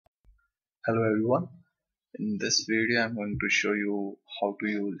Hello everyone. In this video I'm going to show you how to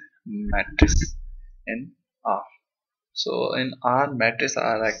use matrix in R. So in R, matrices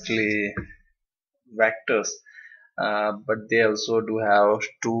are actually vectors, but they also do have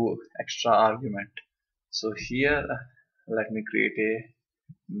two extra argument. So here let me create a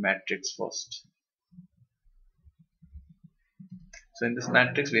matrix first. So in this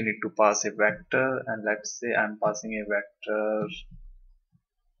matrix we need to pass a vector, and let's say I'm passing a vector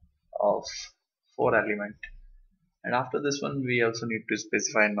of 4 element. And after this one we also need to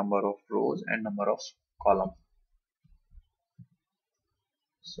specify number of rows and number of column.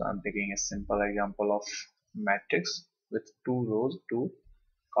 So I'm taking a simple example of matrix with 2 rows, 2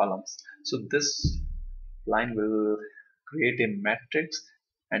 columns. So this line will create a matrix,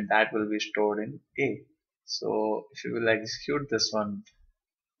 and that will be stored in A. So if you will execute this one,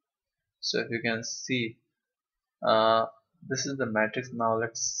 so if you can see, uh, this is the matrix. Now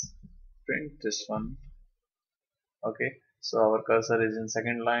let's print this one. Okay, so our cursor is in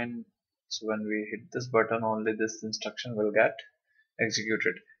second line. So when we hit this button, only this instruction will get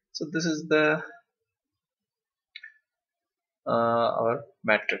executed. So this is the our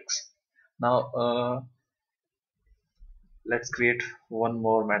matrix. Now let's create one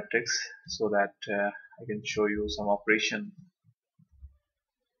more matrix so that I can show you some operation.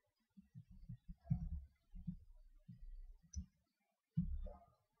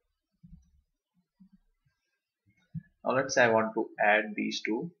 Now let's say I want to add these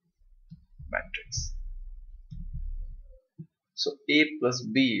two matrices. So A plus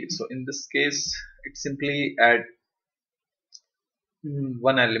B. So in this case, it simply add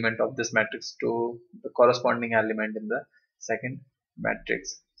one element of this matrix to the corresponding element in the second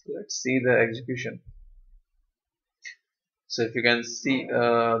matrix. So let's see the execution. So if you can see,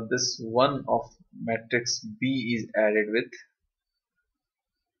 this one of matrix B is added with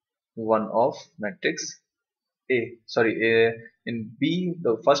one of matrix A. Sorry, in B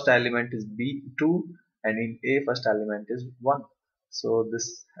the first element is B2, and in A first element is 1. So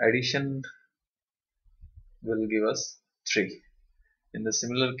this addition will give us 3. In the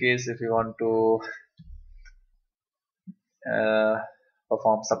similar case, if you want to uh,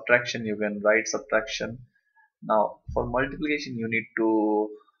 perform subtraction, you can write subtraction. Now for multiplication you need to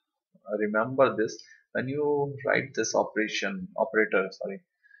remember this. When you write this operator, sorry,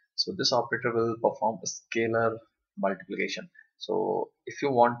 so this operator will perform a scalar multiplication. So if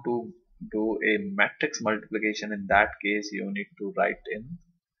you want to do a matrix multiplication, in that case you need to write in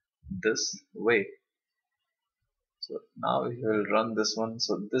this way. So now we will run this one.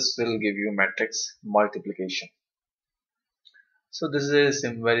 So this will give you matrix multiplication. So this is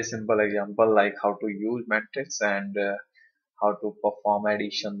a very simple example like how to use matrix, and how to perform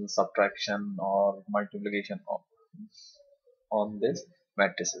addition, subtraction or multiplication on this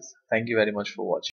matrices. Thank you very much for watching.